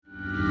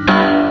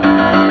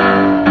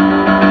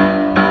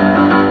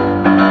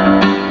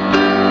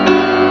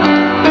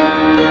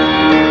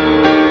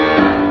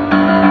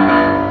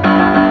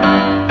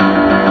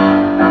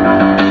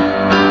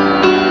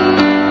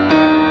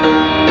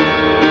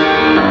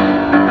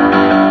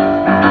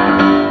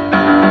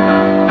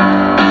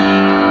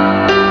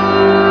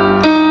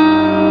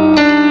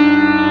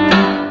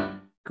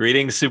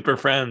Greetings, super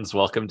friends.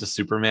 Welcome to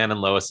Superman and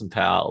Lois and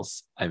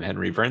Pals. I'm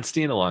Henry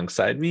Bernstein.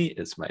 Alongside me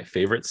is my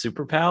favorite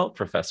super pal,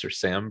 Professor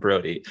Sam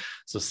Brody.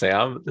 So,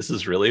 Sam, this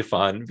is really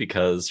fun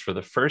because for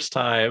the first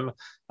time,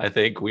 I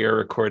think we are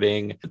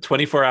recording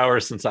 24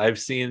 hours since I've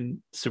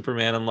seen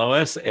Superman and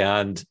Lois,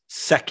 and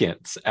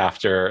seconds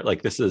after,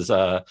 this is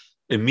a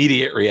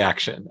immediate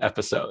reaction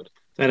episode.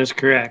 That is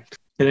correct.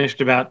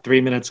 Finished about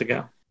 3 minutes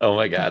ago. Oh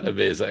my God,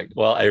 amazing.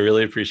 Well, I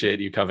really appreciate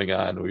you coming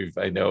on.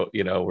 I know,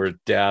 we're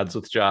dads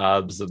with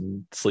jobs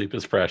and sleep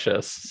is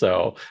precious.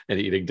 And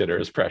eating dinner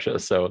is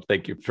precious. So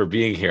thank you for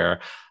being here.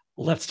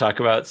 Let's talk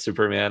about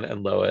Superman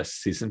and Lois,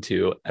 season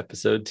 2,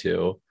 episode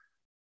 2,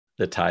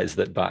 The Ties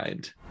That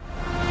Bind.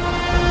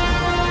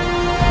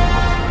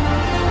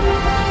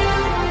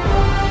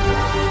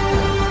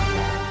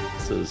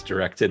 Is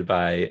directed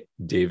by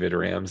David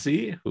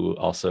Ramsey, who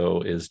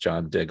also is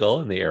John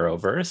Diggle in the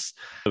Arrowverse.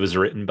 It was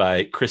written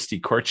by Christy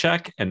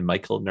Korchak and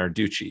Michael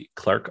Narducci.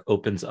 Clark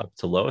opens up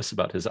to Lois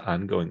about his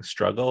ongoing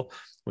struggle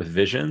with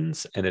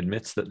visions and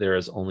admits that there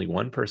is only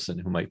one person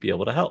who might be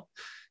able to help.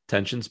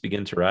 Tensions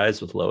begin to rise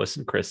with Lois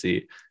and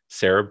Chrissy.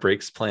 Sarah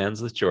breaks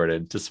plans with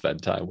Jordan to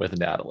spend time with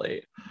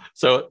Natalie.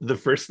 So the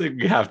first thing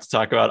we have to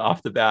talk about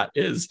off the bat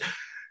is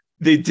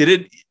they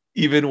didn't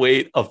even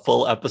wait a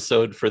full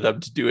episode for them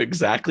to do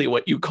exactly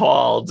what you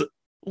called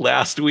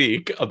last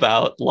week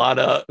about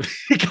Lana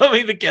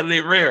becoming the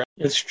candidate mayor.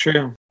 It's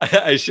true.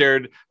 I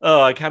shared,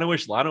 I kind of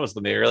wish Lana was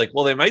the mayor.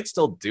 Well, they might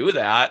still do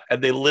that.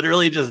 And they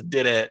literally just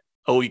did it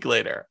a week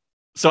later.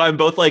 So I'm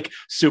both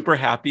super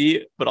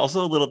happy, but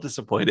also a little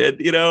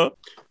disappointed,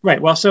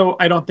 Right. Well, so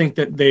I don't think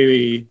that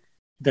the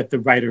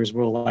writers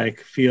will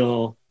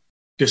feel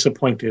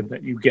disappointed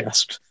that you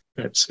guessed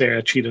that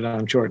Sarah cheated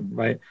on Jordan,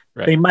 right?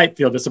 They might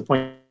feel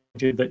disappointed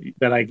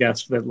that I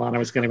guessed that Lana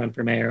was going to run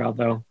for mayor,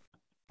 although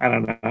I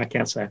don't know. I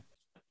can't say.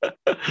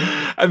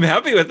 I'm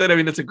happy with it. I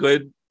mean, it's a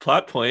good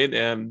plot point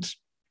and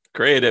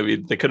great. I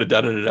mean, they could have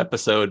done it an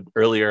episode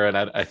earlier, and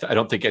I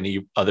don't think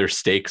any other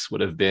stakes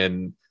would have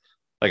been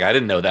I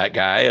didn't know that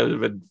guy. I would have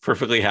been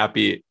perfectly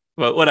happy,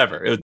 but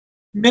whatever.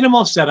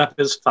 Minimal setup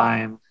is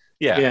fine.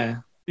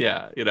 Yeah.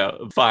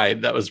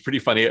 Fine. That was pretty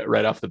funny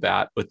right off the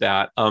bat with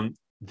that.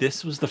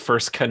 This was the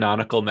first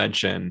canonical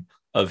mention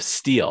of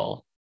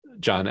Steel,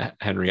 John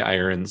Henry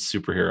Irons'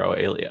 superhero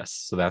alias.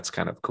 So that's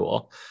kind of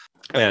cool.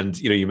 And,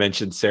 you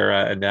mentioned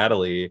Sarah and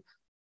Natalie,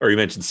 or you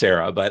mentioned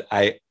Sarah, but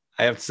I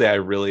have to say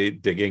I'm really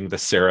digging the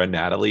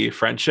Sarah-Natalie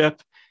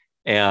friendship.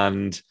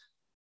 And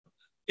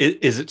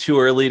is it too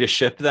early to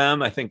ship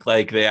them? I think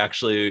they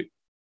actually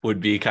would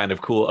be kind of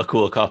a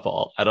cool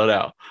couple. I don't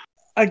know.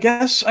 I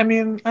guess, I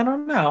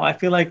don't know. I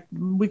feel like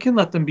we can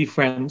let them be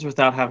friends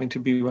without having to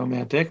be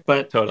romantic,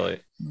 but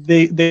totally.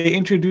 They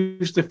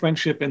introduced the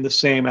friendship in the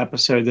same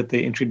episode that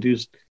they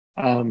introduced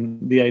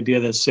the idea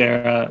that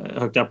Sarah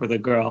hooked up with a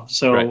girl.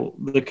 So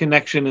The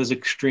connection is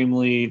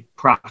extremely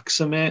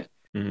proximate,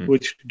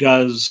 which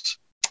does,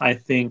 I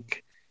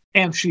think,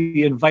 and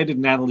she invited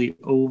Natalie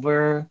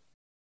over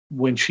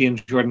when she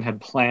and Jordan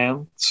had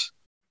plans.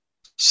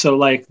 So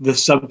the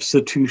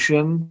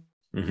substitution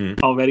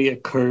already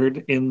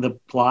occurred in the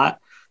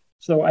plot.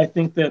 So I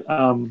think that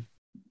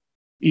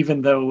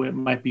even though it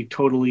might be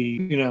totally,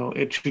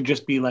 it should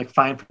just be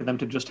fine for them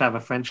to just have a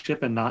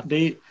friendship and not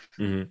date.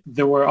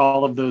 There were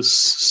all of those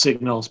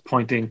signals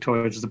pointing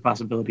towards the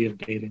possibility of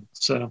dating.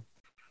 So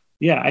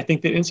yeah, I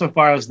think that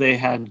insofar as they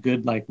had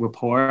good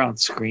rapport on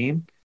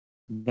screen,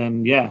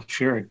 then yeah,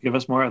 sure, give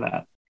us more of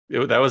that.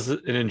 That was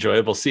an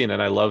enjoyable scene.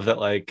 And I love that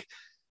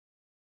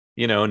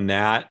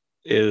Nat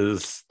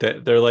is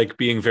that they're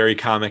being very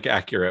comic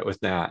accurate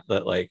with Nat,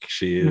 that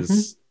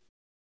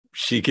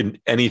she can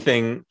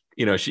anything,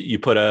 you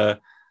put a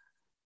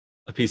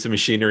piece of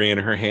machinery in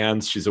her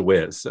hands, she's a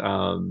whiz.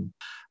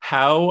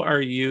 How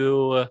are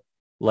you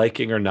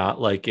liking or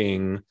not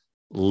liking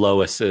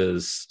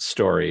Lois's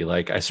story?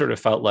 I sort of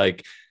felt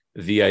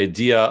the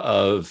idea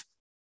of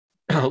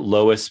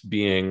Lois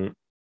being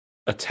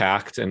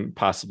attacked and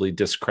possibly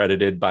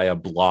discredited by a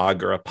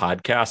blog or a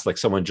podcast,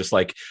 someone just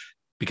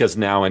because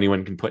now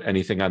anyone can put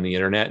anything on the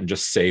internet and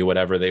just say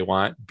whatever they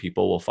want,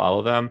 people will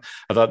follow them.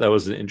 I thought that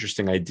was an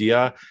interesting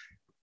idea.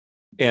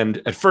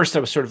 And at first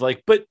I was sort of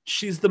but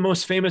she's the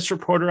most famous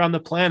reporter on the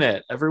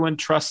planet. Everyone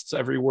trusts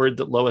every word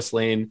that Lois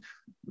Lane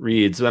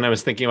reads. Then I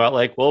was thinking about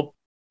well,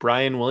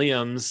 Brian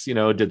Williams,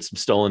 did some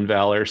stolen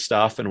valor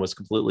stuff and was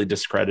completely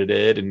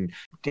discredited. And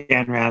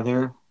Dan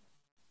Rather?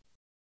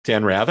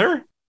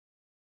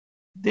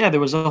 Yeah, there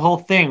was a whole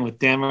thing with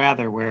Dan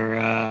Rather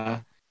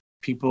where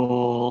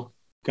people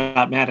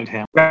got mad at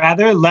him.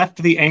 Rather left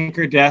the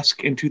anchor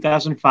desk in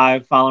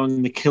 2005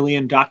 following the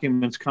Killian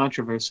documents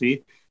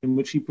controversy, in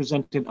which he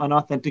presented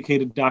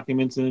unauthenticated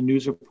documents in a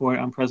news report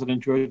on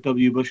President George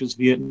W. Bush's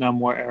Vietnam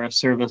War era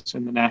service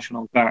in the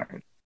National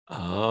Guard.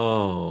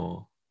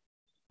 Oh.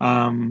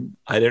 I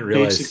didn't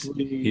realize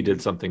he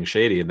did something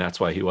shady, and that's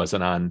why he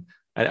wasn't on.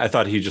 I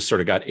thought he just sort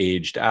of got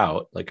aged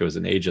out, it was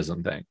an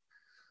ageism thing.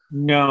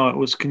 No, it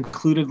was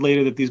concluded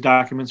later that these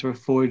documents were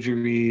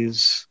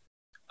forgeries.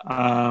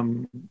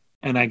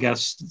 and I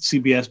guess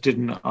CBS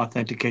didn't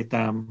authenticate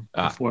them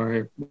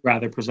before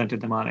Rather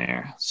presented them on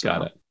air. So.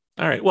 Got it.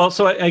 All right. Well,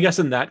 so I guess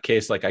in that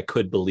case, like I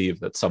could believe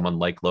that someone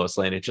like Lois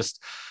Lane, it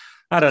just,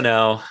 I don't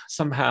know,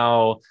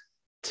 somehow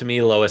to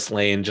me, Lois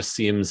Lane just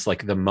seems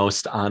like the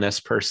most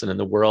honest person in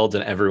the world.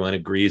 And everyone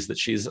agrees that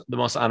she's the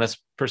most honest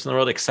person in the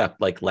world,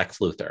 except like Lex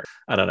Luthor.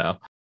 I don't know.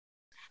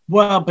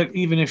 Well, but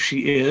even if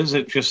she is,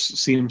 it just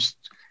seems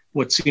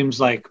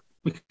like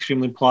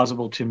extremely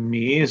plausible to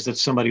me is that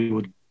somebody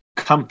would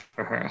come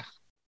for her.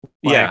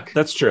 Yeah,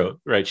 that's true.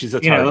 Right. She's a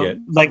target.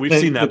 Like we've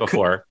seen that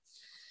before.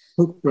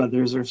 Koch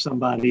brothers or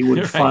somebody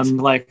would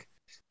fund like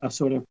a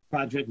sort of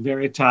Project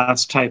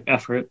Veritas type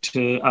effort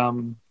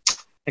to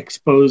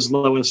expose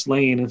Lois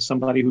Lane as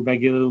somebody who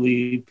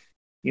regularly,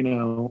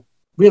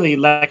 really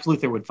Lex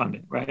Luthor would fund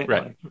it, right?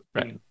 Right.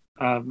 Right.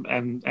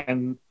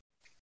 And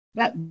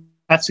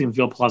that seems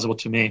real plausible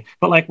to me.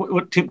 But like,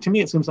 to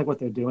me, it seems like what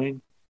they're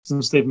doing,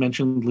 since they've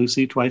mentioned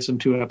Lucy twice in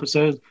 2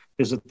 episodes,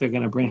 is that they're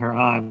going to bring her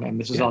on, and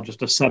this is all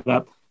just a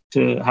setup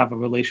to have a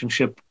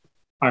relationship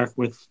arc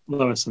with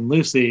Lois and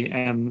Lucy,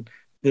 and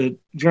the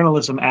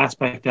journalism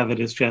aspect of it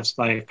is just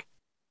like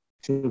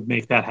to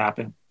make that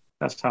happen.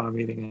 That's how I'm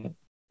reading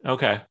it.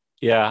 Okay.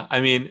 Yeah. I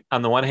mean,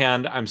 on the one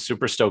hand, I'm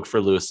super stoked for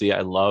Lucy.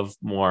 I love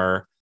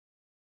more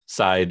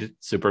side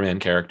Superman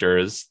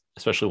characters,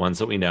 especially ones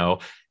that we know.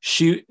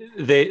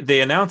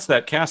 They announced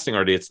that casting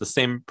already. It's the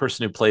same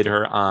person who played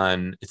her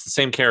on, it's the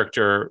same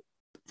character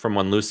from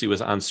when Lucy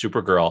was on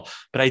Supergirl,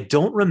 but I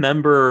don't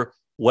remember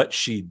what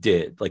she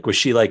did. Like, did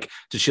she like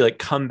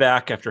come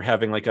back after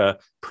having like a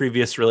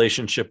previous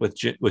relationship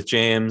with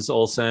James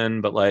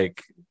Olsen, but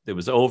like it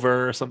was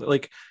over or something?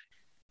 Like,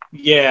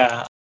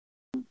 yeah,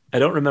 I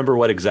don't remember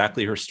what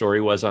exactly her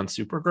story was on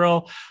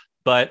Supergirl,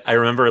 but I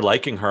remember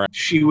liking her.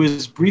 She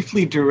was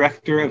briefly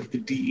director of the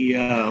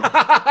DEO.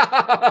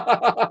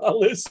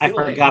 I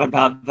forgot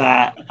about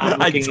that.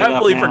 I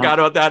definitely forgot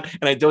about that,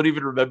 and I don't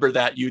even remember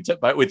that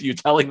with you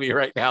telling me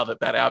right now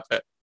that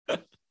happened.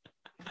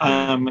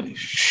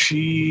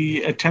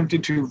 She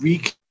attempted to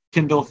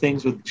rekindle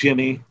things with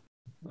Jimmy.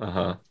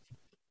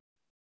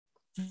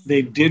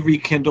 They did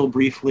rekindle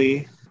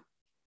briefly.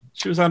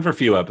 She was on for a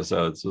few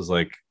episodes. It was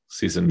like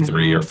season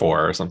 3 or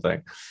 4 or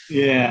something.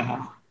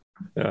 Yeah.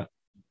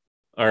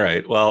 All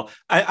right. Well,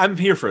 I'm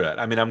here for it.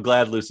 I mean, I'm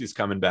glad Lucy's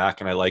coming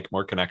back, and I like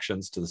more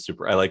connections to the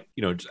super. I like,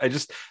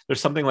 there's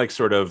something like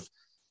sort of,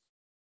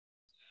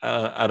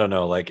 I don't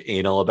know, like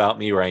anal about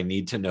me where I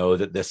need to know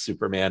that this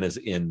Superman is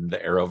in the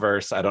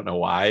Arrowverse. I don't know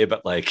why,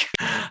 but like,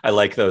 I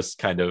like those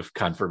kind of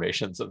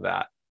confirmations of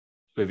that.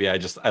 Maybe I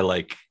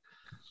like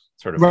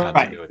sort of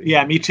continuity.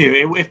 Yeah, me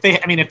too. If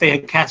they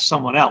had cast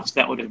someone else,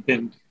 that would have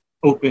been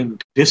open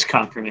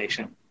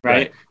disconfirmation,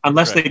 right?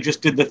 Unless they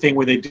just did the thing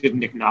where they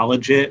didn't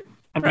acknowledge it.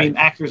 I mean,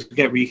 actors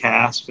get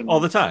recast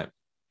all the time.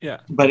 Yeah.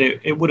 But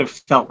it would have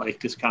felt like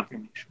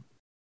disconfirmation.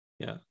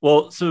 Yeah.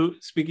 Well, so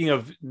speaking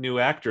of new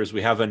actors,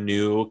 we have a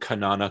new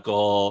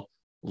canonical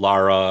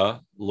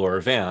Laura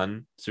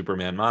Van,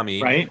 Superman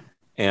mommy. Right.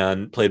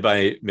 And played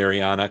by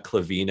Mariana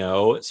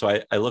Clavino.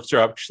 So I looked her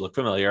up. She looked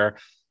familiar.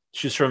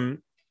 She's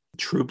from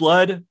True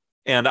Blood.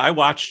 And I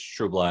watched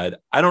True Blood.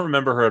 I don't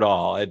remember her at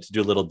all. I had to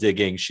do a little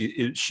digging.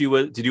 She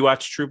was, did you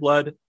watch True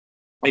Blood?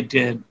 I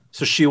did.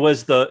 So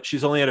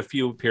she's only had a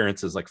few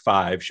appearances, like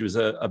 5. She was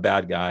a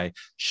bad guy.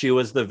 She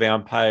was the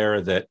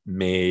vampire that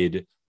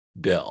made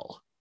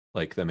Bill,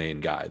 like the main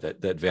guy,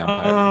 that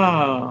vampire.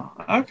 Oh,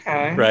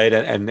 okay. Right.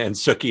 And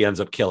Sookie ends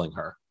up killing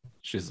her.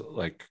 She's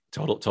like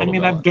total. I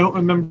mean, villain. I don't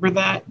remember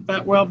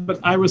that well,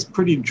 but I was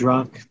pretty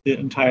drunk the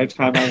entire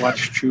time I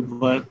watched True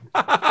Blood.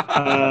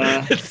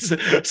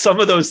 Some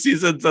of those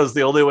seasons, that was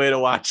the only way to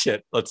watch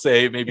it. Let's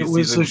say maybe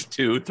seasons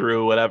 2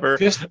 through whatever.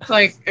 Just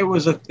like it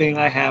was a thing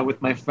I had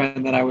with my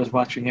friend that I was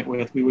watching it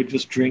with. We would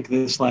just drink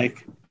this,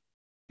 like,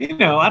 I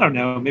don't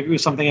know. Maybe it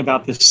was something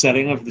about the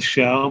setting of the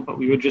show, but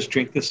we would just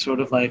drink this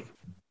sort of like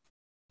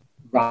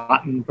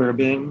rotten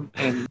bourbon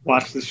and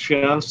watch this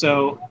show.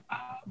 So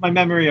my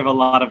memory of a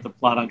lot of the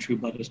plot on True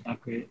Blood is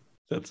not great.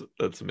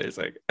 That's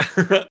amazing.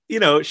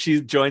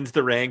 She joins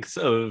the ranks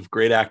of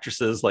great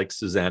actresses like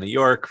Susanna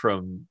York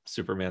from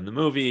Superman the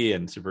movie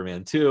and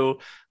Superman 2.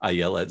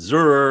 Ayelet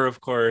Zurer,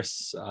 of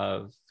course,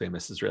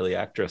 famous Israeli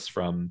actress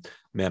from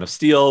Man of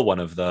Steel. One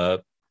of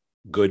the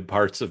good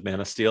parts of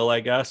Man of Steel, I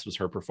guess, was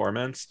her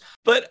performance.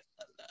 But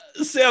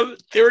Sam,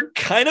 they were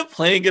kind of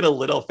playing it a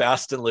little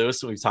fast and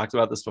loose, and we've talked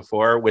about this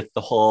before with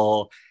the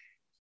whole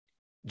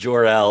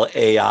Jor-El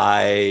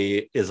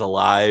AI is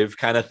alive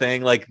kind of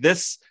thing. Like,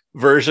 this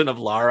version of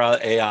Lara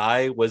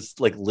AI was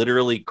like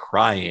literally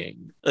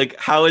crying. Like,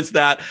 how is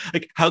that?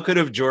 Like, how could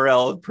have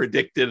Jor-El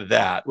predicted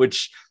that?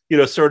 Which,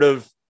 sort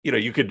of,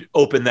 you could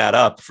open that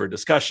up for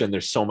discussion.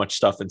 There's so much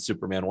stuff in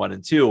Superman 1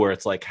 and 2 where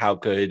it's like, how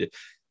could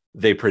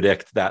they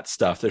predict that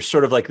stuff? There's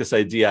sort of like this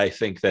idea, I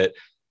think, that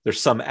there's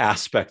some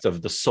aspect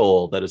of the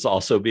soul that is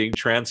also being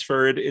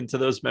transferred into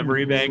those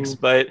memory banks.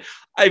 But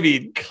I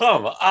mean,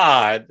 come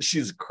on,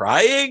 she's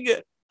crying.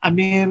 I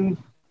mean,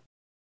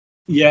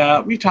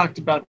 yeah, we talked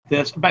about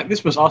this. But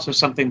this was also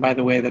something, by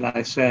the way, that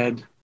I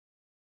said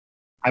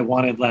I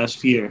wanted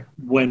last year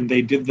when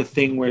they did the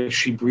thing where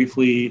she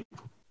briefly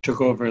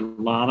took over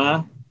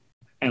Lana,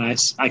 and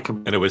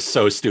and it was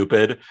so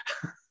stupid.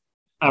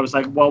 I was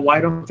like, well,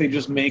 why don't they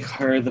just make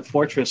her the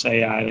Fortress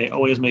AI? They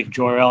always make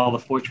Jor-El the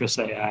Fortress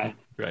AI.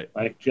 Right.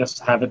 Like, just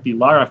have it be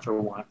Lara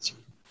for once.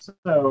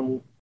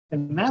 So,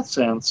 in that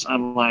sense,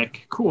 I'm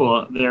like,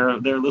 cool.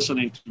 They're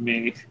listening to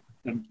me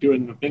and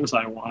doing the things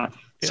I want.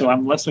 Yeah. So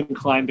I'm less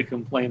inclined to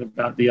complain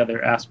about the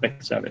other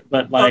aspects of it.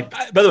 But like,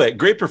 by the way,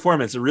 great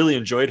performance. I really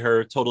enjoyed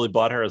her. Totally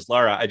bought her as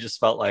Lara. I just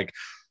felt like,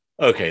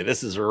 okay,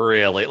 this is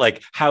really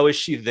like, how is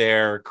she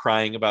there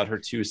crying about her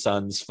two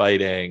sons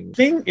fighting?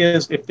 Thing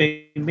is, if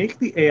they make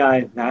the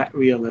AI that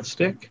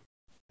realistic,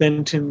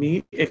 then to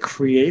me, it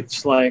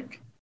creates like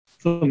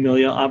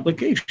familial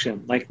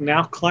obligation. Like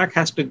now Clark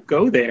has to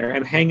go there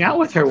and hang out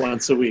with her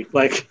once a week.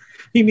 Like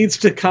he needs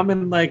to come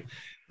and like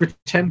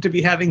pretend to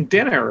be having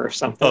dinner or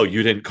something. Oh,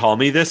 you didn't call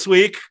me this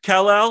week,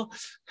 Kal-El?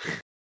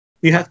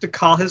 You have to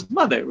call his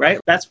mother,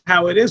 right? That's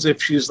how it is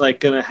if she's like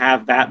going to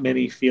have that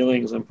many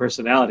feelings and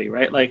personality,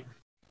 right? Like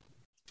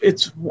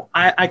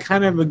I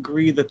kind of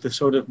agree that the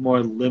sort of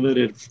more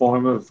limited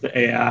form of the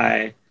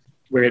AI,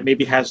 where it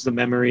maybe has the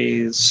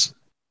memories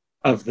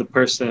of the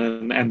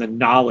person and the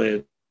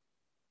knowledge,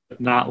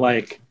 but not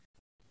like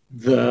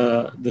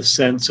the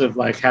sense of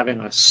like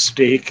having a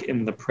stake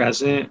in the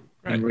present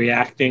and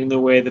reacting the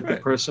way that the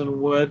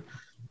person would.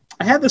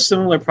 I had the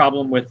similar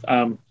problem with,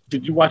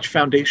 did you watch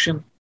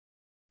Foundation?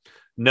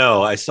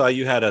 No, I saw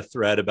you had a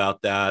thread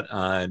about that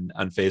on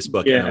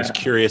Facebook, and I was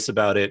curious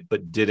about it,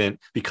 but didn't,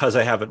 because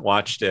I haven't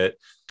watched it.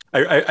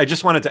 I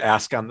just wanted to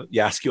ask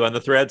you on the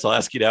thread, so I'll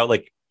ask you now,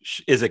 like,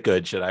 is it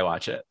good? Should I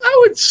watch it? I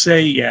would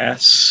say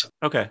yes.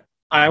 Okay.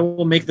 I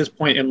will make this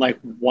point in like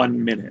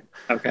 1 minute.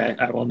 Okay.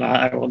 I will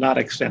not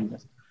extend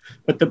this.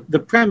 But the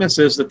premise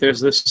is that there's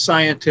this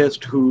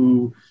scientist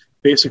who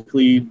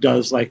basically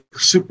does like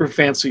super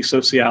fancy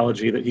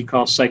sociology that he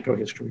calls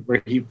psychohistory,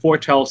 where he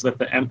foretells that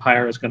the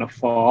empire is going to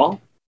fall.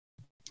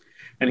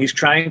 And he's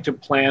trying to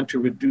plan to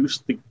reduce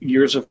the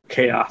years of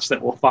chaos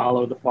that will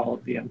follow the fall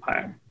of the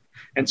empire.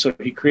 And so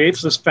he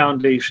creates this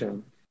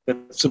foundation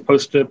that's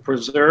supposed to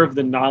preserve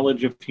the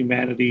knowledge of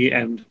humanity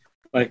and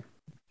like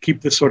keep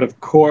the sort of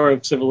core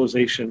of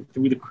civilization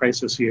through the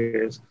crisis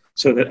years,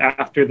 so that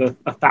after the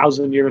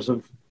 1,000 years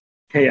of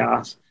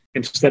chaos,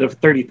 instead of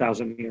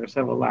 30,000 years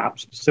have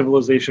elapsed,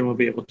 civilization will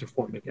be able to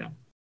form again.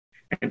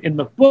 And in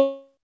the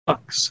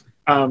books,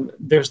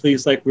 there's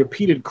these like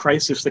repeated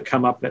crises that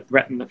come up that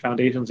threaten the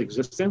Foundation's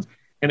existence.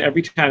 And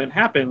every time it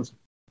happens,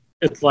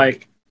 it's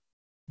like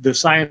the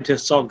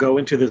scientists all go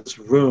into this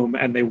room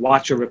and they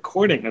watch a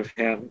recording of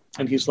him.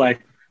 And he's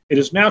like, it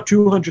is now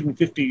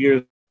 250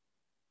 years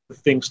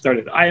things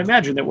started. I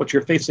imagine that what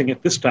you're facing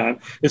at this time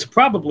is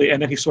probably,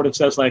 and then he sort of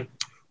says like,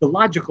 the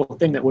logical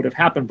thing that would have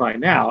happened by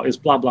now is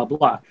blah, blah,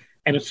 blah.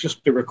 And it's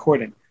just a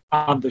recording.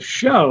 On the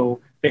show,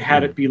 they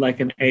had it be like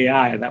an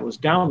AI that was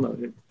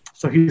downloaded.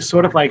 So he's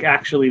sort of like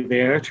actually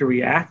there to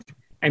react.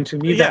 And to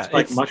me, that's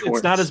like much worse.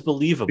 It's not as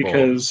believable.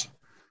 Because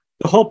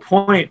the whole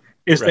point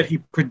is that he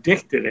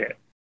predicted it.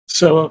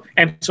 So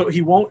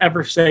he won't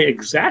ever say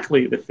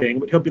exactly the thing,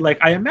 but he'll be like,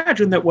 I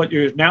imagine that what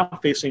you're now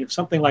facing is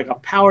something like a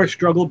power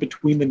struggle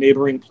between the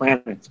neighboring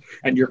planets.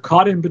 And you're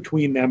caught in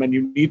between them and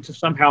you need to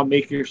somehow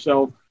make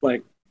yourself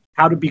like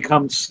how to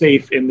become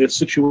safe in this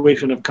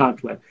situation of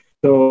conflict.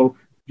 So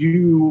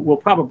you will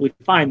probably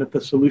find that the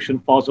solution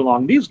falls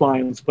along these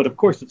lines, but of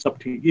course it's up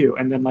to you.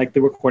 And then like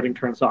the recording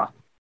turns off.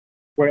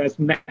 Whereas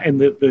in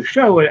the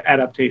show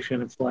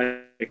adaptation, it's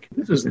like,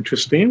 this is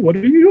interesting. What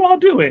are you all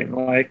doing?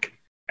 Like,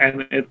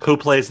 and who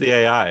plays the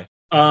AI?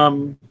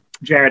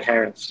 Jared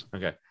Harris.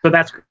 Okay. So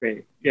that's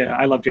great. Yeah,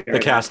 I love Jared. The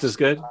cast is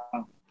good?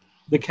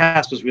 The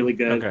cast is really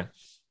good. Okay.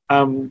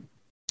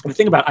 The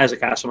thing about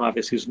Isaac Asimov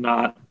is he's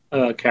not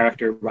a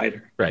character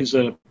writer. Right. He's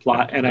a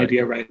plot and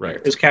idea writer.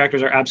 Right. His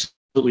characters are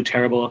absolutely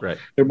terrible. Right.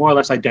 They're more or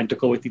less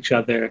identical with each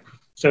other.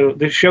 So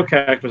the show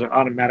characters are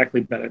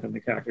automatically better than the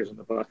characters in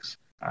the books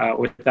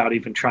without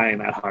even trying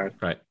that hard.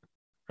 Right.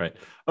 Right.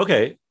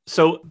 Okay.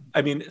 So,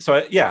 I'm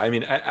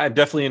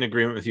definitely in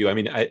agreement with you. I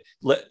mean,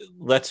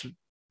 let's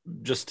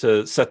just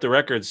to set the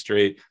record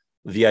straight,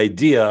 the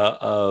idea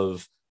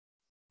of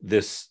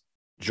this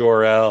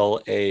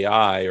Jor-El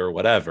AI or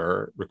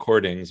whatever,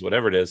 recordings,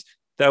 whatever it is,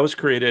 that was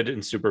created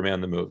in Superman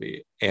the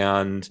movie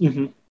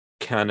and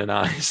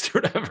canonized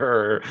or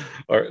whatever,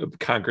 or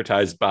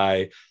concretized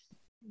by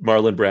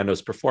Marlon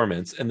Brando's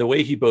performance. And the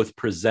way he both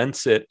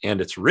presents it,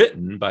 and it's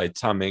written by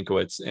Tom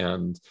Mankiewicz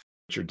and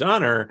Richard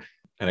Donner,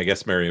 and I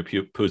guess Mario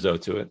Puzo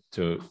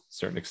to a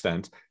certain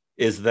extent,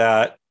 is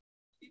that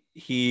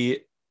he,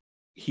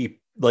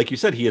 like you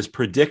said, he has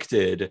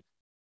predicted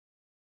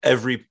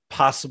every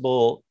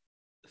possible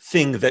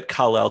thing that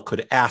Kal-El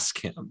could ask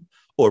him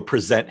or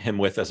present him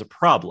with as a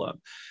problem.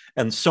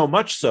 And so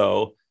much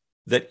so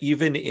that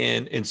even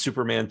in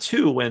Superman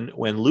 2, when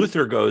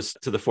Luthor goes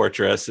to the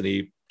fortress and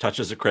he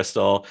touches a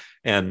crystal.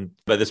 And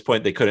by this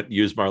point, they couldn't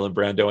use Marlon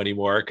Brando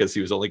anymore because he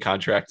was only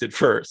contracted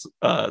for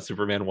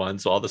Superman 1.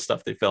 So all the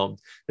stuff they filmed,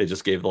 they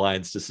just gave the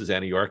lines to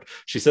Susanna York.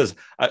 She says,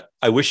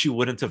 I wish you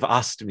wouldn't have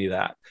asked me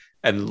that.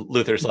 And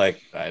Luthor's like,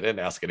 I didn't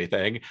ask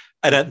anything.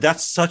 And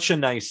that's such a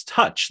nice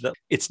touch. That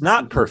it's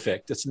not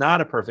perfect. It's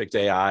not a perfect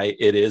AI.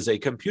 It is a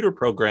computer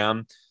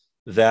program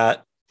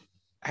that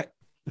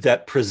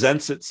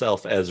presents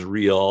itself as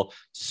real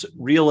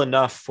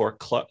enough for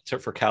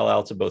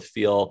Kal-El to both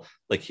feel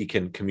like he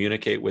can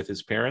communicate with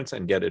his parents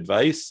and get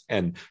advice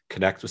and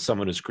connect with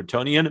someone who's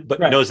Kryptonian,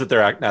 but knows that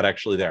they're not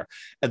actually there.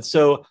 And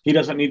so he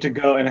doesn't need to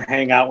go and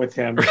hang out with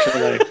him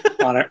to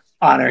like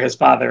honor his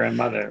father and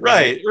mother.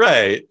 Right.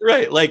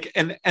 Like,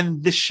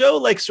 and the show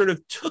like sort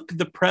of took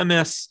the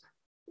premise,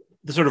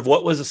 the sort of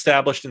what was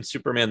established in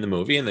Superman the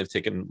movie, and they've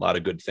taken a lot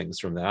of good things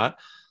from that,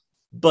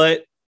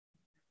 but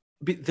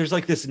there's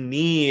like this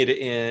need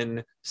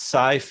in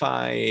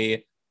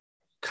sci-fi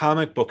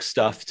comic book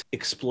stuff to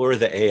explore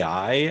the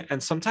AI,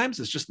 and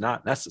sometimes it's just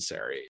not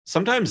necessary.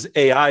 Sometimes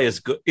AI is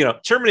good.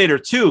 Terminator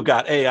 2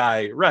 got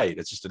AI right.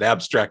 It's just an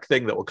abstract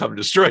thing that will come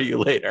destroy you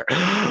later.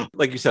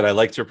 Like you said, I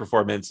liked her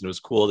performance, and it was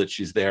cool that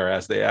she's there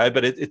as the AI,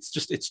 but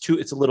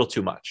it's a little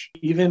too much.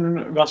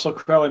 Even Russell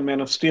Crowe in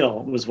Man of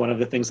Steel was one of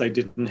the things I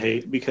didn't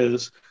hate,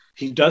 because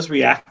he does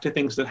react to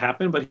things that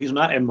happen, but he's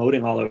not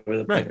emoting all over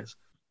the place.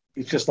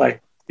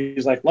 Right.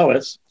 He's like,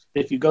 Lois,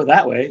 if you go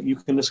that way, you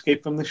can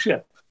escape from the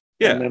ship.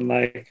 Yeah. And then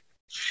like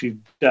she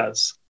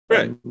does.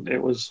 Right. And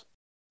it was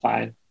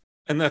fine.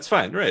 And that's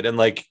fine. Right. And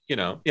like,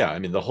 I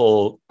mean, the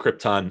whole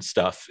Krypton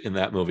stuff in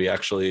that movie,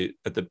 actually,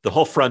 at the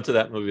whole front of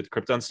that movie with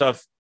the Krypton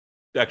stuff,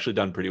 actually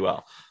done pretty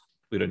well.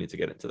 We don't need to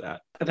get into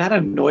that. That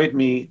annoyed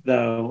me,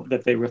 though,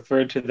 that they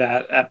referred to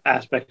that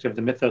aspect of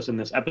the mythos in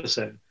this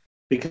episode,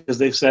 because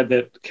they said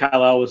that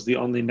Kal-El was the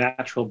only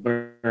natural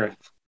birth,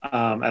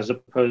 as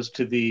opposed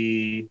to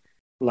the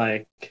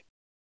like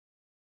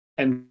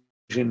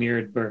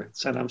engineered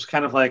births. And I was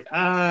kind of like,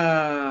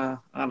 I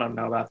don't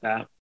know about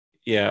that.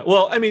 Yeah.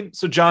 Well, I mean,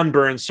 so John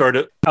Byrne sort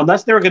of,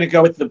 unless they were going to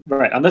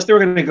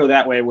go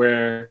that way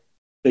where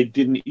they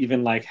didn't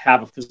even like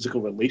have a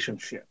physical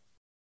relationship.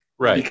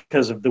 Right.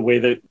 Because of the way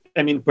that,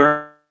 I mean,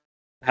 Byrne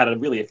had a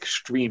really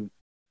extreme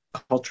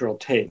cultural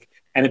take,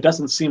 and it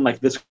doesn't seem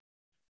like this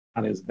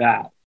one is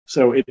that.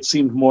 So it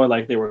seemed more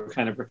like they were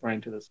kind of referring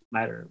to the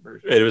Snyder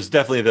version. It was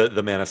definitely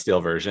the Man of Steel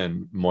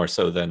version, more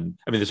so than,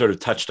 I mean, they sort of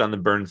touched on the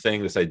Byrne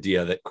thing, this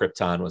idea that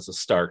Krypton was a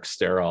stark,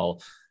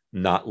 sterile,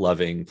 not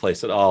loving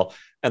place at all.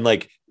 And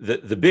like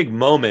the big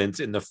moment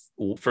in the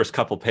first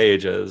couple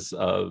pages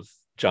of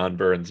John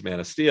Byrne's Man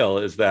of Steel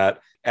is that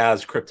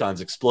as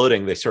Krypton's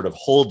exploding, they sort of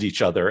hold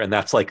each other. And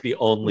that's like the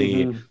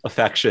only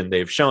affection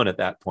they've shown at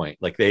that point.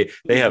 Like they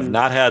have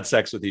not had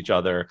sex with each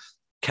other.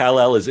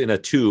 Kal-El is in a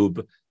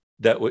tube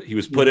that he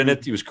was put in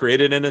it. He was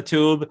created in a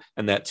tube,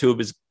 and that tube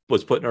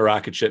was put in a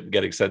rocket ship and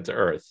getting sent to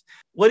Earth.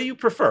 What do you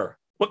prefer?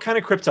 What kind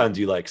of Krypton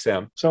do you like,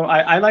 Sam? So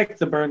I like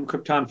the Byrne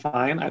Krypton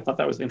fine. I thought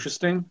that was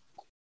interesting.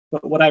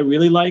 But what I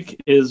really like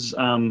is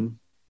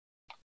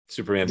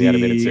Superman the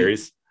animated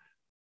series.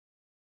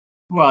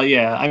 Well,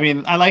 yeah. I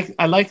mean, I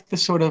like the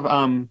sort of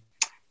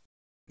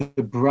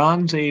the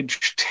Bronze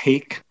Age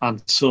take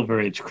on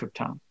Silver Age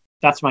Krypton.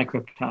 That's my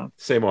Krypton.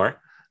 Say more.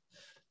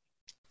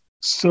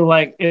 So,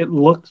 like, it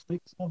looks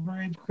like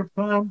Silver Age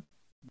Krypton,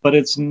 but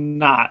it's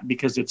not,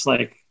 because it's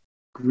like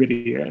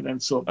grittier than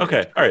Silver.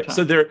 Okay, Age all right. Krypton.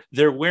 So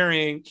they're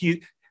wearing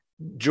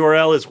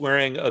Jor-El is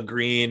wearing a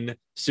green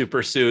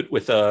super suit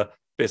with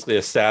basically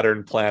a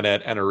Saturn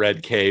planet and a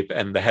red cape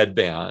and the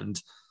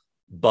headband,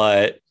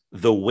 but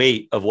the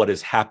weight of what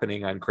is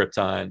happening on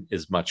Krypton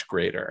is much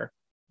greater.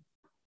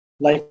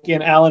 Like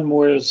in Alan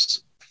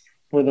Moore's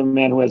For the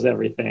Man Who Has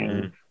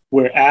Everything.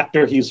 Where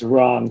after he's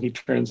wrong, he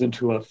turns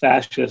into a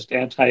fascist,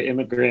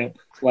 anti-immigrant,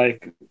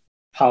 like,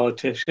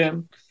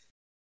 politician.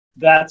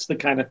 That's the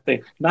kind of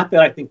thing. Not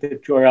that I think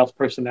that Jor-El's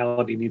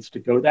personality needs to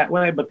go that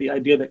way, but the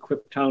idea that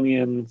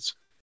Kryptonians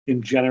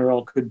in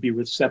general could be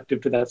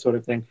receptive to that sort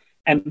of thing.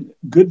 And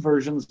good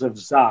versions of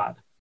Zod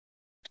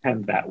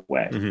tend that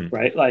way,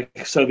 right?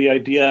 Like, so the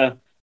idea,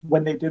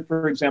 when they did,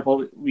 for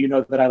example,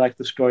 that I like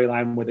the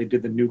storyline where they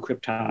did the new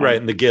Krypton. Right,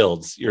 and the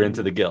guilds. You're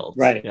into the guilds.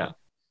 Right. Yeah.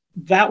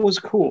 That was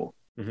cool.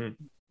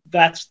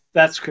 That's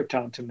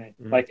Krypton to me.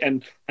 Like,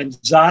 and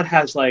Zod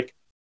has like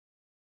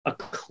a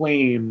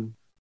claim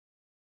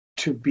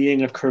to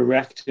being a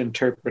correct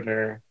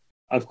interpreter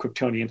of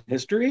Kryptonian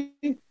history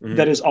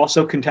that is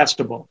also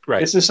contestable. Right.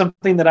 This is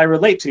something that I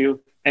relate to.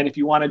 And if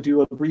you want to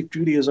do a brief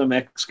Judaism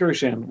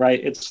excursion, right,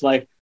 it's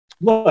like,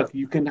 look,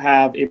 you can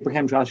have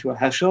Abraham Joshua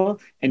Heschel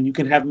and you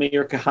can have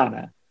Meir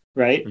Kahane,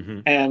 right?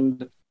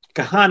 And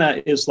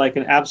Kahane is like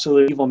an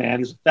absolute evil man.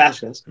 He's a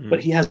fascist,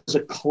 but he has a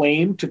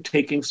claim to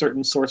taking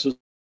certain sources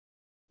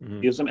of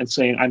Judaism and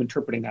saying, I'm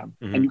interpreting them.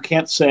 And you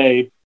can't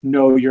say,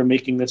 no, you're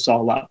making this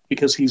all up,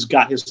 because he's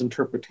got his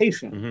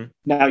interpretation.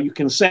 Now you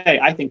can say,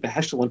 I think the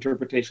Heschel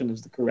interpretation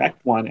is the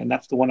correct one, and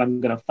that's the one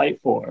I'm going to fight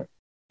for,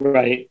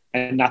 right?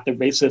 And not the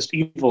racist,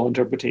 evil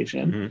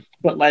interpretation.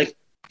 But like,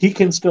 he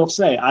can still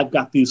say, I've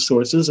got these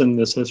sources in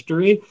this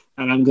history,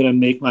 and I'm going to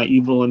make my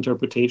evil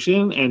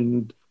interpretation,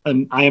 and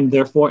I am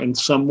therefore in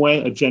some way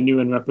a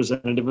genuine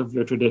representative of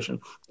your tradition.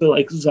 So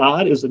like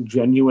Zod is a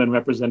genuine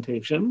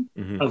representation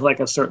of like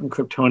a certain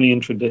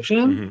Kryptonian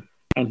tradition,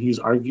 and he's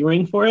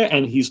arguing for it,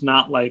 and he's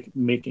not like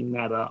making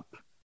that up.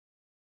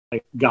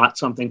 Like got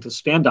something to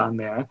stand on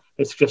there.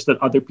 It's just that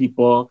other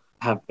people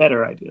have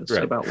better ideas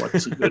about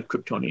what's a good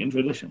Kryptonian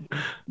tradition.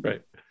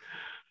 Right.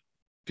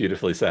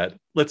 Beautifully said.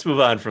 Let's move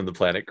on from the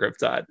planet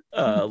Krypton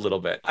a little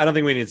bit. I don't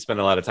think we need to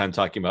spend a lot of time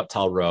talking about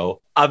Tal-Rho.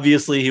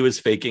 Obviously, he was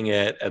faking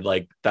it. And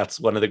like, that's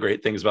one of the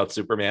great things about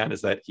Superman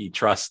is that he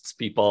trusts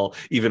people,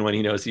 even when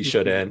he knows he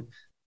shouldn't.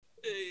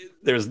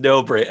 There's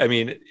no break. I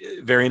mean,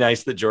 very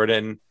nice that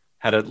Jordan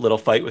had a little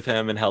fight with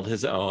him and held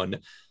his own.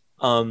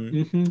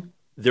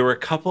 There were a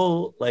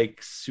couple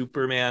like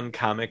Superman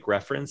comic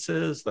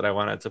references that I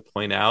wanted to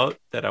point out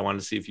that I wanted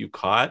to see if you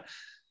caught.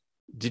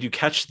 Did you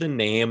catch the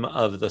name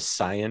of the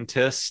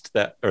scientist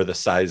or the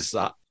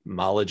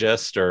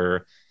seismologist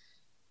or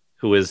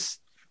who was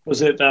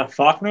it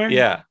Faulkner?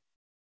 Yeah.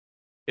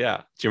 Do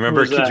you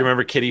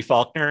remember Kitty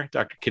Faulkner,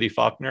 Dr. Kitty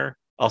Faulkner,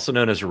 also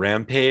known as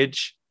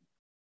Rampage?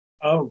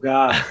 Oh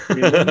God.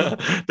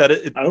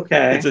 Really?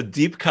 Okay. It's a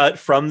deep cut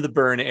from the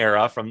Byrne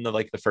era, from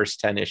the first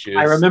 10 issues.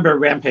 I remember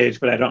Rampage,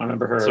 but I don't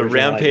remember her. So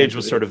Rampage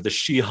was sort of the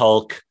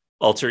She-Hulk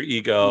alter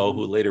ego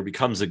who later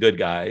becomes a good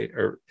guy,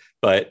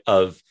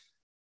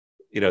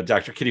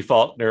 Dr. Kitty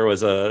Faulkner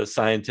was a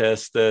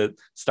scientist at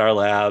Star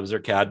Labs or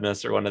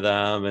Cadmus or one of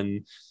them,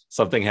 and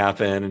something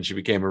happened and she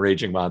became a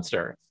raging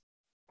monster.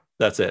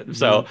 That's it.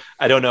 So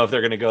I don't know if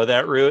they're going to go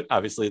that route.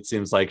 Obviously, it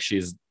seems like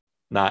she's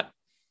not,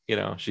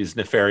 she's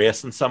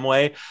nefarious in some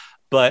way.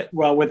 But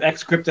well, with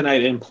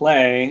X-Kryptonite in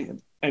play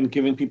and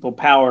giving people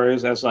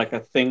powers as like a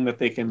thing that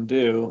they can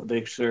do,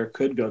 they sure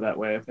could go that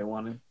way if they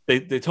wanted.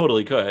 They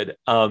totally could.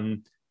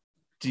 Do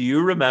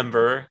you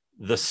remember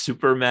the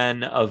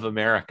Supermen of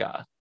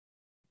America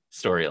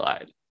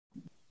storyline?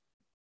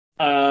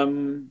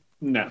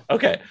 No.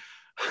 Okay.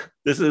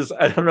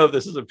 I don't know if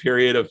this is a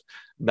period of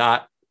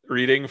not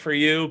reading for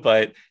you,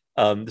 but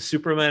the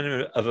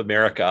Supermen of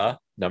America,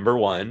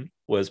 #1,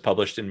 was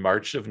published in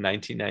March of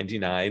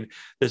 1999.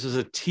 This was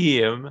a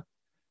team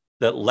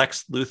that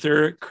Lex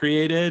Luthor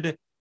created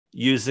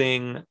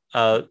using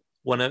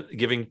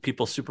giving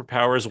people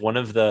superpowers. One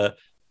of the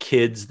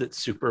kids that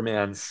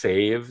Superman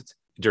saved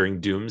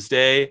during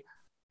Doomsday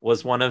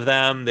was one of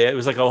them. It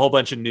was like a whole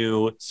bunch of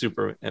new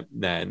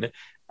Supermen.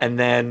 And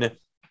then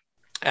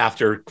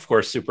after, of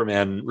course,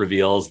 Superman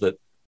reveals that,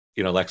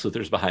 Lex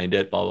Luthor's behind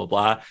it, blah, blah,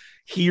 blah,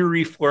 he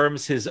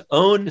reforms his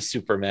own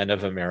Supermen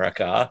of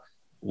America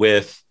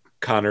with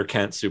Connor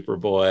Kent,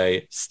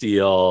 Superboy,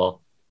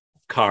 Steel,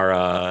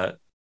 Kara,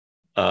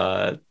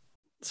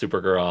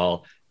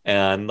 Supergirl,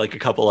 and like a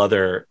couple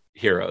other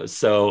heroes.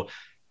 So,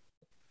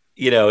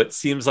 it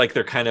seems like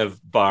they're kind of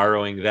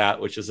borrowing that,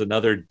 which is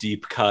another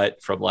deep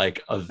cut from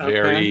like a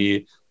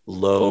very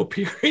low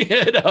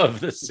period of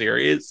the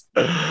series.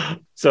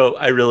 So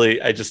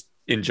I just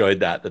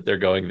enjoyed that they're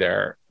going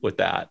there with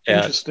that.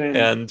 Interesting.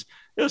 And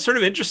it was sort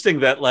of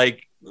interesting that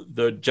like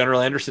the General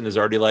Anderson is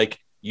already like,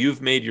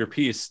 you've made your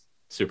peace,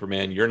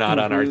 Superman. You're not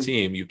on our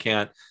team. You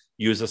can't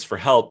use us for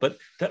help. But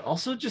that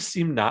also just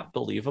seemed not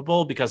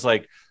believable because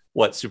like,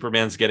 what,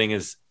 Superman's getting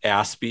his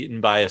ass beaten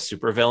by a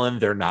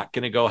supervillain, they're not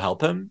going to go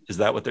help him? Is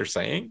that what they're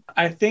saying?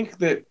 I think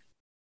that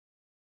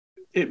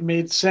it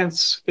made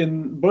sense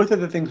both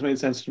of the things made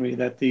sense to me,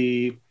 that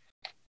the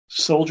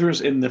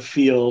soldiers in the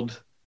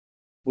field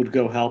would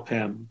go help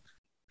him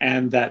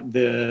and that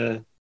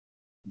the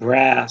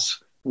brass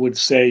would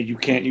say, you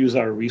can't use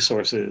our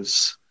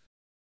resources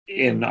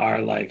in our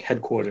like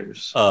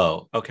headquarters.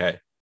 Oh, okay.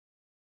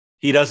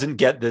 He doesn't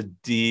get the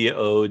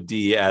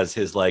DOD as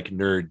his like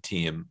nerd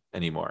team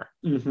anymore,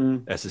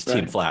 as his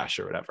Team Flash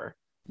or whatever.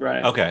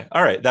 Right. Okay.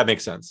 All right. That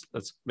makes sense.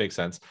 That makes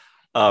sense.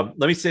 Let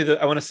me say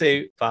that I want to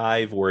say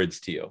 5 words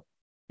to you.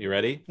 You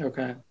ready?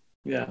 Okay.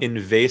 Yeah.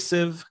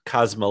 Invasive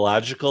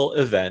cosmological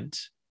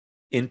event,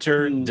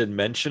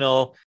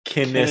 interdimensional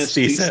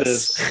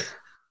kinesthesis.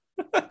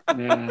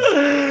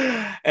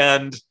 Yeah.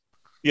 And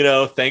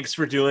thanks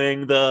for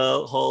doing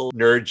the whole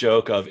nerd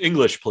joke of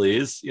English,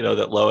 please,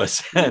 that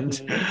Lois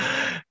and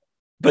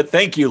but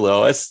thank you,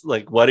 Lois.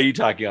 Like, what are you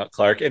talking about,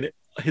 Clark? And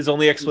his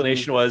only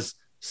explanation was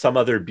some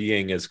other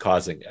being is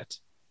causing it.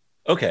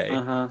 Okay.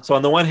 So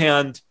on the one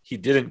hand, he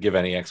didn't give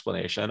any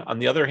explanation. On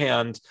the other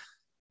hand,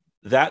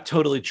 that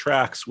totally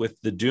tracks with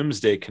the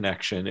Doomsday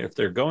connection if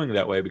they're going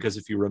that way, because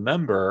if you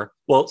remember,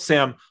 well,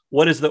 Sam,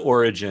 what is the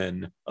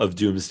origin of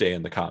Doomsday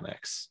in the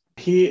comics?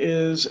 He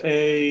is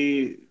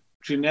a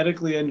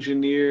genetically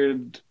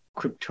engineered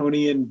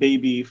Kryptonian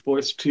baby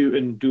forced to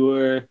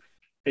endure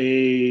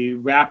a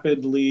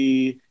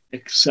rapidly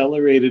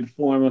accelerated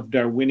form of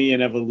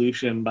Darwinian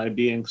evolution by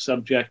being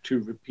subject to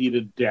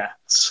repeated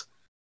deaths.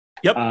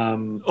 Yep.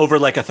 Over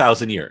like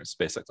 1,000 years,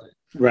 basically.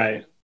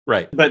 Right.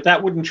 But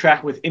that wouldn't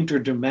track with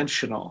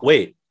interdimensional.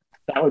 Wait.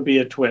 That would be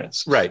a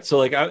twist. Right. So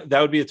like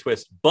that would be a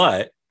twist.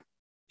 But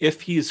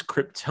if he's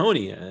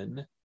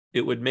Kryptonian,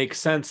 it would make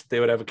sense that they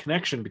would have a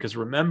connection, because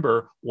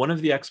remember, one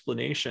of the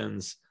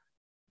explanations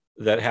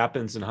that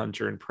happens in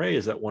Hunter and Prey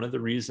is that one of the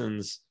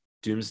reasons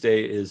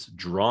Doomsday is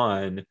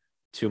drawn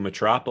to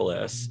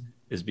Metropolis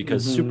is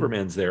because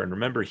Superman's there. And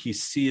remember, he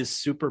sees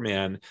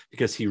Superman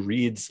because he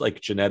reads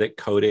like genetic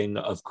coding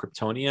of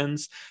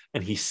Kryptonians,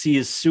 and he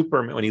sees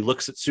Superman. When he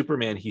looks at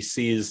Superman, he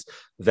sees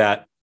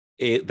that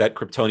that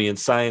Kryptonian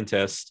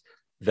scientist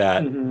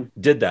that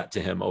did that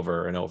to him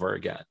over and over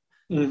again.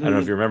 I don't know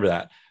if you remember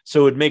that.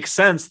 So it would make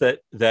sense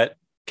that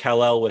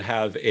Kal-El would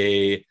have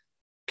a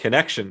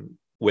connection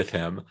with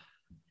him.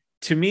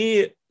 To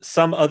me,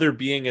 some other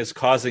being is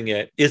causing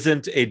it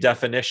isn't a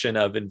definition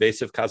of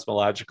invasive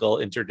cosmological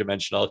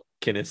interdimensional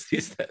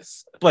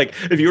kinesthesis. Like,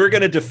 if you were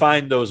going to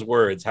define those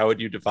words, how would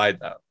you define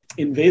them?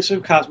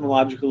 Invasive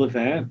cosmological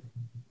event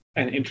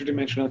and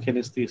interdimensional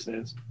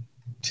kinesthesis.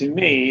 To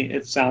me,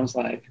 it sounds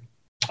like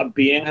a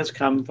being has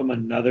come from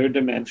another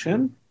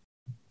dimension,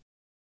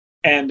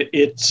 and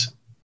its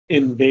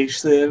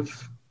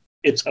invasive,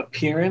 its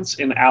appearance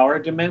in our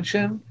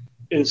dimension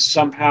is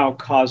somehow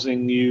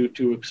causing you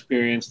to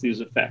experience these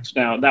effects.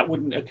 Now, that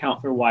wouldn't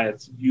account for why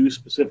it's you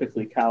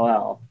specifically,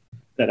 Kal-El,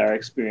 that are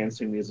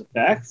experiencing these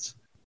effects,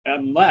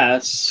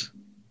 unless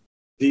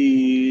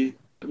maybe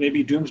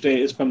Doomsday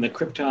is from the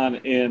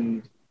Krypton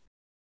in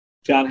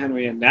John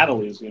Henry and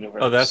Natalie's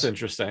universe. Oh, that's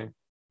interesting.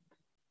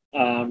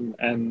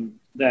 And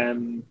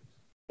then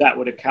that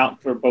would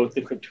account for both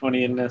the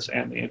Kryptonianness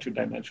and the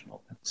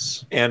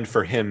interdimensionalness. And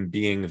for him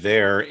being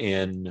there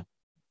in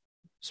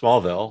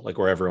Smallville, like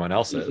where everyone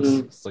else is.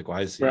 It's like,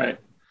 why is he? Right.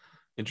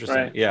 Interesting.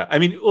 Right. Yeah. I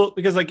mean, well,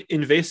 because like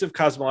invasive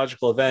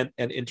cosmological event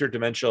and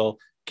interdimensional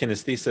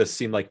kinesthesis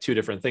seem like two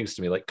different things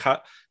to me. Like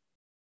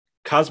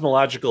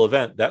cosmological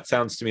event, that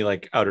sounds to me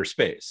like outer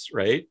space,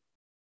 right?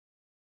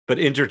 But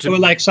so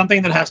like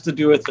something that has to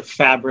do with the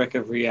fabric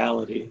of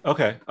reality.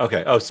 Okay.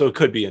 Oh, so it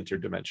could be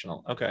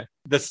interdimensional. Okay.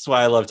 This is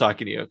why I love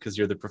talking to you, because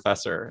you're the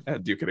professor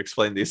and you can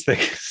explain these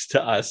things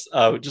to us.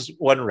 Just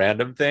one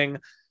random thing.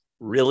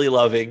 Really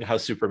loving how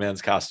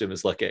Superman's costume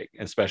is looking,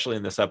 especially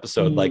in this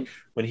episode. Like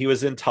when he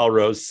was in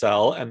Tal-Rho's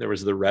cell and there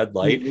was the red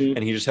light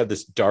and he just had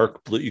this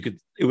dark blue.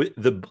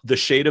 The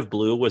shade of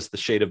blue was the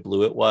shade of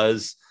blue it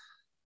was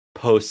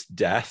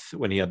post-death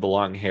when he had the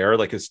long hair,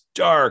 like this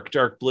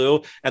dark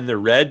blue, and the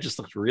red just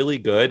looked really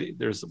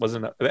good.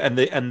 And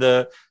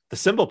the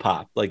symbol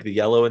pop, like the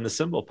yellow in the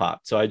symbol pop.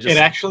 So it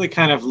actually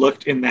kind of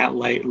looked in that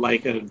light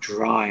like a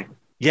drawing.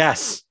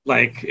 Yes.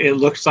 Like it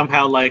looked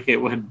somehow like it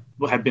would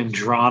have been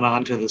drawn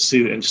onto the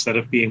suit instead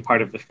of being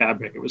part of the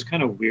fabric. It was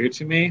kind of weird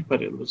to me,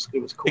 but it was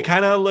cool. It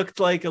kind of looked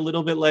like a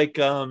little bit like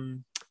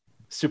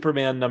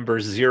Superman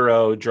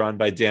 #0 drawn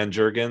by Dan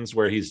Jurgens,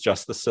 where he's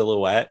just the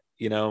silhouette,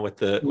 with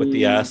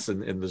the S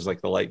and there's like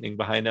the lightning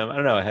behind him. I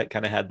don't know. It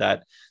kind of had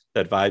that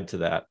vibe to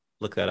that.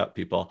 Look that up,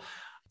 people.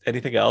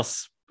 Anything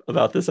else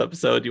about this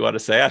episode you want to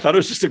say? I thought it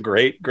was just a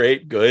great,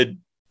 good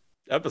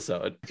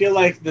episode. I feel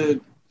like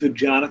the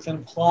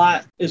Jonathan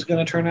plot is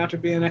going to turn out to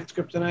be an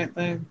Kryptonite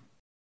thing.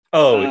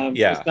 Oh,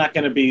 yeah. It's not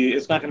going to be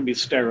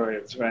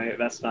steroids, right?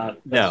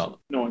 No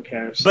one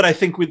cares. But I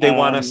think they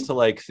want us to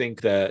like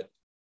think that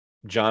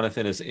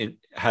Jonathan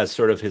has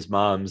sort of his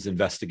mom's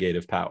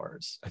investigative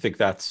powers. I think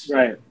that's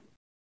right.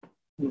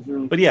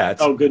 Mm-hmm. But yeah,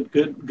 it's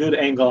good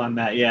angle on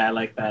that. Yeah, I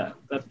like that.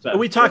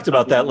 We talked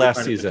about that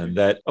last season.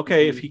 That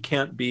if he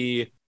can't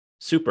be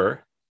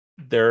super,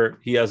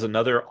 he has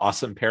another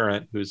awesome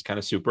parent who's kind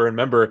of super. And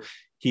remember,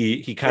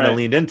 he kind of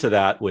leaned into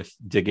that with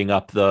digging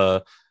up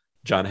the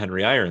John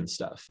Henry Iron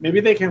stuff. Maybe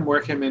they can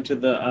work him into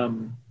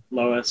the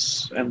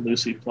Lois and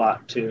Lucy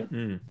plot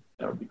too.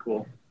 That would be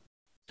cool.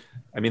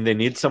 I mean, they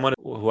need someone.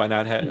 Why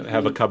not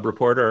have a Cub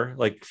reporter?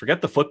 Like,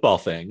 forget the football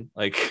thing.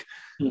 Like,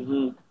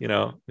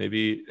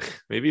 maybe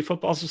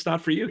football's just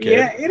not for you, kid.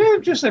 Yeah,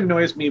 it just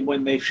annoys me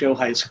when they show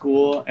high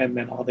school and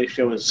then all they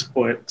show is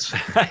sports.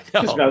 I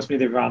know. It just rubs me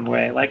the wrong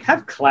way. Like,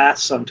 have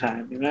class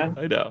sometime,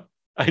 I know.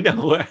 Are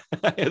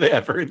they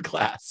ever in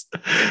class?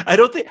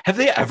 Have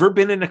they ever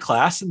been in a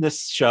class in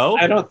this show?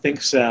 I don't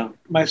think so.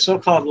 My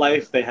So-Called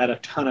Life, they had a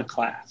ton of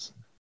class.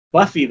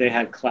 Buffy, they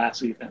had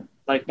class even.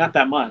 Like, not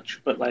that much,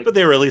 but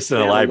they were at least in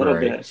a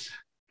library.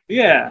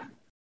 Yeah.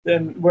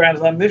 Then, whereas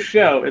on this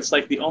show, it's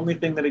like the only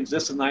thing that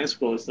exists in high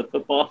school is the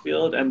football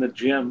field and the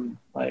gym.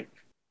 Like,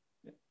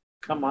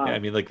 come on. Yeah, I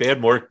mean, like they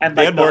had more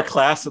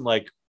class in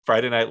like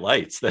Friday Night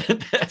Lights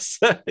than this,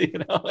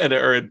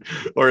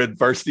 or in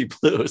Varsity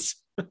Blues.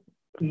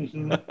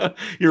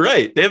 You're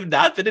right. They have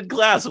not been in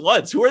class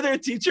once. Who are their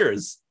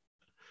teachers?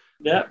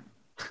 Yeah,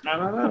 I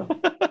don't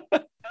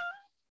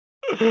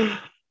know.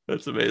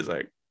 That's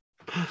amazing.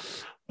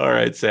 All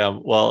right,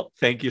 Sam. Well,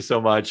 thank you so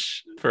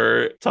much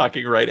for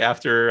talking right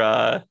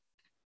after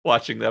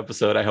watching the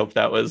episode. I hope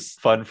that was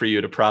fun for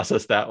you to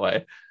process that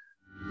way.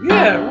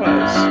 Yeah, it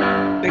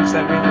was. Thanks,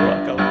 Evan. You're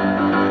welcome.